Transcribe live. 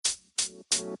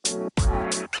Good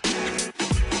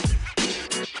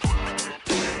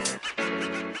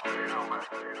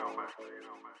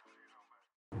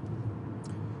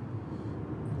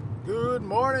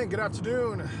morning, good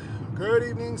afternoon, good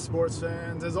evening, sports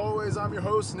fans. As always, I'm your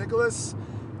host, Nicholas.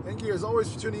 Thank you, as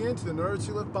always, for tuning in to the Nerds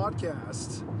Who Live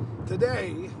podcast.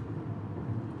 Today,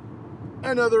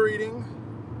 another reading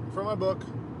from my book,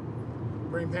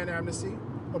 Brain Pan Amnesty,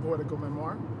 a poetical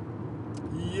memoir.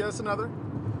 Yes, another.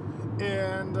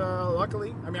 And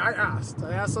luckily, I asked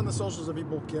on the socials if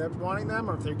people kept wanting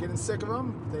them or if they're getting sick of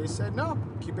them. They said, no,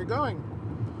 keep it going.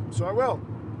 So I will.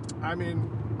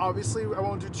 Obviously, I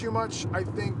won't do too much. I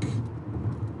think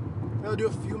I'll do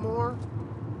a few more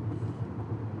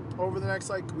over the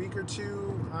next week or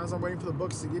two as I'm waiting for the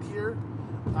books to get here.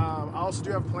 I also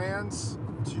do have plans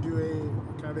to do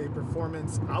a kind of a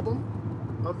performance album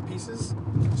of the pieces.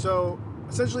 So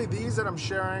essentially, these that I'm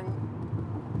sharing,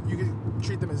 you can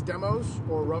treat them as demos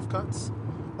or rough cuts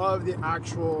of the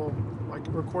actual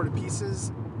recorded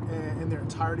pieces in their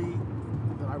entirety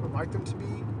that I would like them to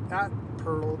be at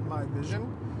per my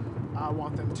vision. I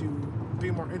want them to be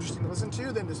more interesting to listen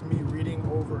to than just me reading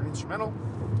over an instrumental.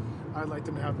 I'd like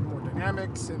them to have more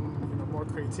dynamics and more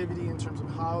creativity in terms of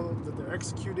how that they're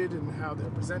executed and how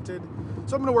they're presented.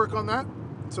 So I'm going to work on that.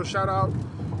 So shout out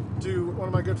to one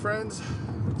of my good friends,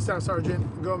 Staff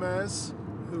Sergeant Gomez,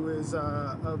 who is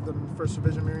of the 1st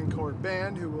Division Marine Corps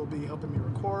Band, who will be helping me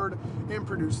record and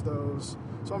produce those.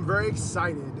 So I'm very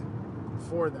excited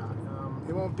for that.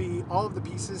 It won't be all of the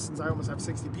pieces since I almost have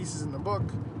 60 pieces in the book.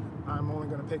 I'm only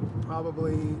going to pick I'm probably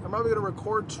going to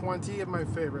record 20 of my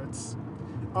favorites.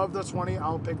 Of the 20,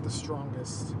 I'll pick the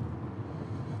strongest.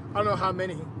 I don't know how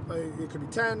many. It could be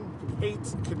 10, it could be 8,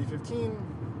 it could be 15.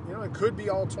 It could be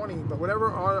all 20. But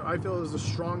whatever I feel is the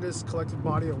strongest collected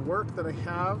body of work that I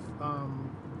have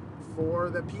for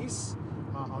that piece,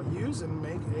 I'll use and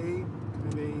make a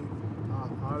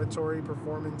auditory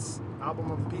performance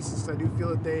album of the pieces. I do feel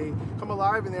that they come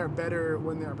alive and they are better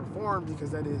when they are performed, because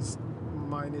that is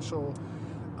my initial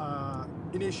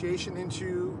initiation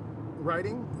into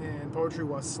writing, and poetry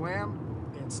was slam,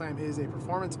 and slam is a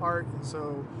performance art, and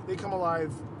so they come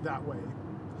alive that way.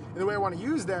 And the way I want to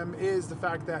use them is the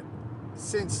fact that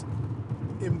since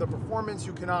in the performance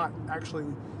you cannot actually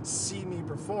see me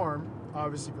perform,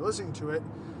 obviously if you're listening to it,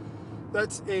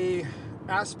 that's a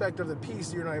aspect of the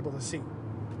piece you're not able to see.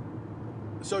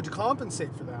 So to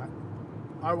compensate for that,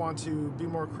 I want to be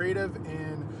more creative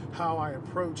in how I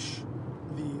approach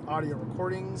the audio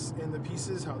recordings in the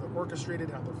pieces, how they're orchestrated,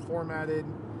 how they're formatted,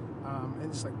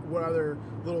 and just what other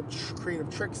little creative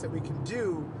tricks that we can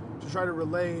do to try to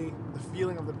relay the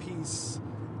feeling of the piece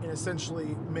and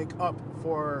essentially make up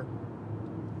for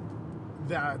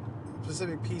that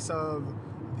specific piece of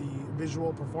the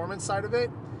visual performance side of it,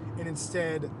 and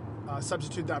instead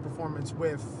substitute that performance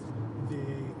with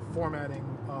the formatting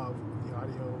of the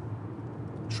audio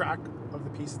track of the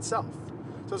piece itself.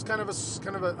 So it's kind of a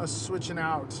switching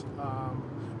out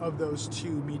of those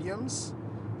two mediums,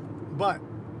 but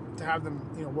to have them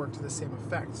work to the same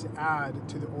effect, to add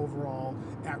to the overall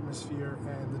atmosphere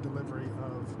and the delivery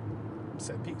of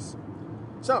said piece.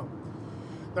 So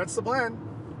that's the plan.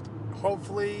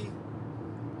 Hopefully,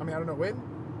 I don't know when.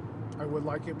 I would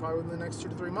like it probably within the next 2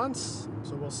 to 3 months.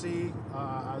 So we'll see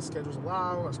as schedules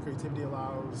allow, as creativity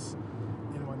allows,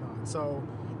 and whatnot. So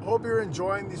I hope you're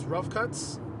enjoying these rough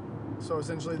cuts. So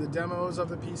essentially the demos of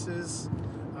the pieces,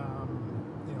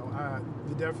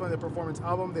 definitely the performance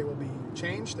album, they will be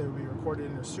changed. They will be recorded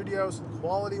in a studio, so the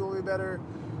quality will be better,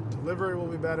 delivery will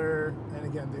be better, and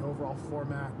again, the overall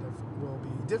format will be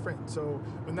different. So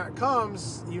when that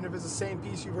comes, even if it's the same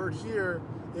piece you've heard here,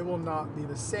 it will not be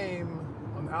the same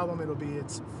on the album. It'll be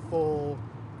its full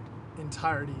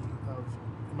entirety of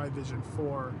my vision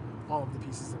for all of the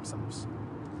pieces themselves.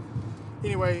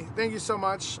 Anyway, thank you so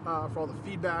much for all the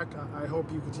feedback. I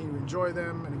hope you continue to enjoy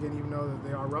them. And again, even though that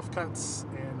they are rough cuts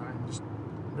and I'm just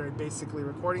very basically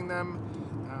recording them,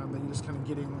 that you're just kind of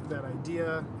getting that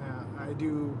idea. I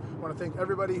do want to thank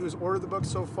everybody who's ordered the book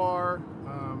so far.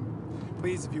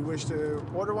 Please, if you wish to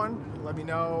order one, let me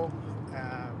know.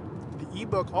 The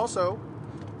ebook also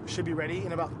should be ready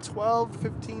in about 12 to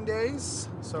 15 days.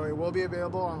 So it will be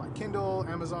available on Kindle,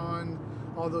 Amazon,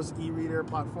 all those e-reader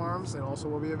platforms. It also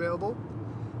will be available.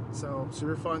 So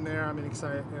super fun there. I'm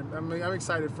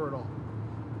excited for it all.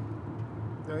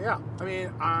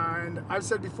 And I've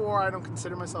said before, I don't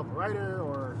consider myself a writer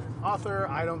or an author.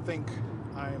 I don't think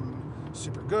I'm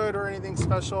super good or anything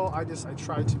special. I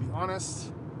try to be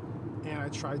honest, and I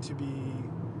try to be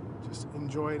just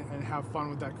enjoy it and have fun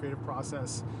with that creative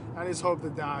process. I just hope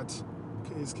that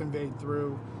is conveyed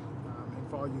through, and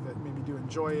for all you that maybe do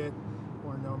enjoy it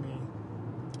or know know me.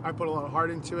 I put a lot of heart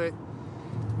into it.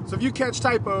 So if you catch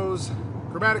typos,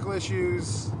 grammatical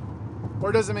issues, or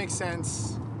it doesn't make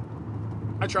sense,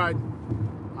 I tried.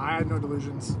 I had no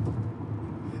delusions.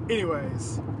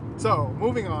 Anyways, so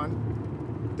moving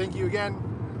on. Thank you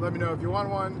again. Let me know if you want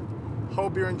one.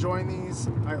 Hope you're enjoying these.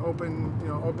 I open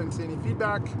to any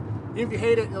feedback. Even if you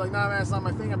hate it, you're like, nah, man, it's not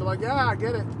my thing. I'd be like, yeah, I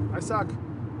get it. I suck.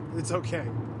 It's okay.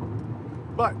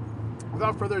 But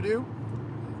without further ado,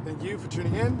 thank you for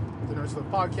tuning in to the Nerds Flip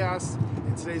Podcast.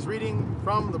 And today's reading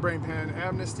from the Brain Pan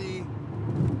Amnesty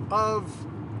of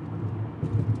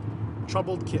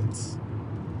Troubled Kids.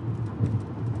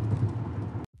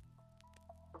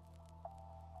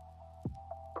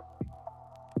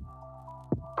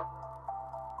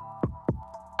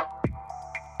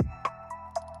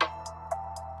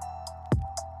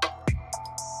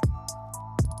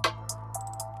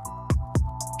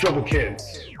 Troubled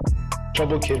kids,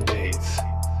 troubled kid days,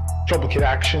 troubled kid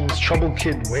actions, troubled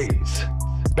kid ways,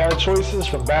 bad choices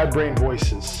from bad brain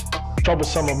voices,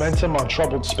 troublesome momentum on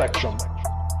troubled spectrum.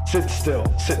 Sit still,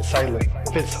 sit silent,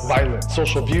 fits violent,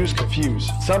 social views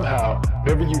confused. Somehow,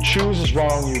 whatever you choose is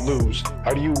wrong, you lose.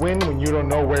 How do you win when you don't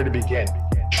know where to begin?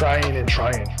 Trying and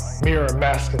trying, mirror,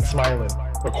 mask and smiling,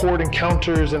 record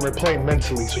encounters and replay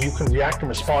mentally so you can react and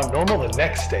respond normal the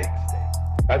next day.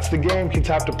 That's the game kids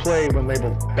have to play when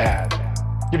labeled bad.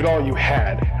 Give it all you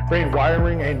had. Brain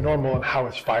wiring ain't normal and how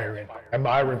it's firing.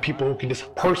 Admiring people who can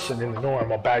just person in the norm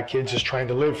while bad kids just trying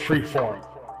to live free form.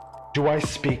 Do I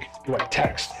speak? Do I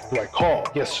text? Do I call?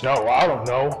 Yes, no, I don't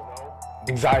know.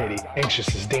 Anxiety,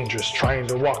 anxious is dangerous, trying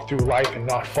to walk through life and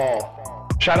not fall.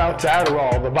 Shout out to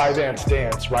Adderall, the Vyvanse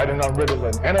dance, riding on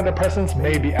Ritalin. Antidepressants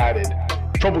may be added.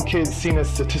 Troubled kids seen as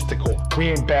statistical. We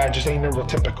ain't bad, just ain't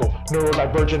neurotypical.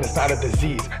 Neurodivergent is not a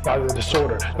disease, not a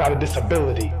disorder, not a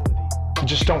disability. We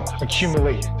just don't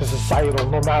accumulate to societal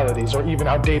normalities or even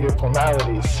outdated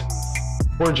formalities.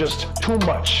 We're just too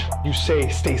much. You say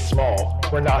stay small.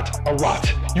 We're not a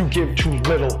lot. You give too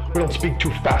little. We don't speak too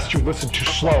fast, you listen too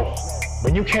slow.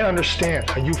 When you can't understand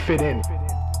how you fit in,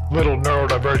 little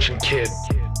neurodivergent kid,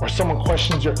 or someone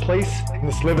questions your place in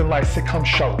this living life sitcom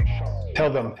show, tell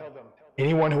them,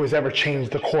 anyone who has ever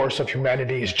changed the course of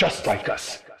humanity is just like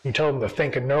us. You tell them to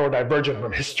thank a neurodivergent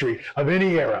from history of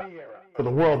any era for the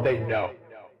world they know.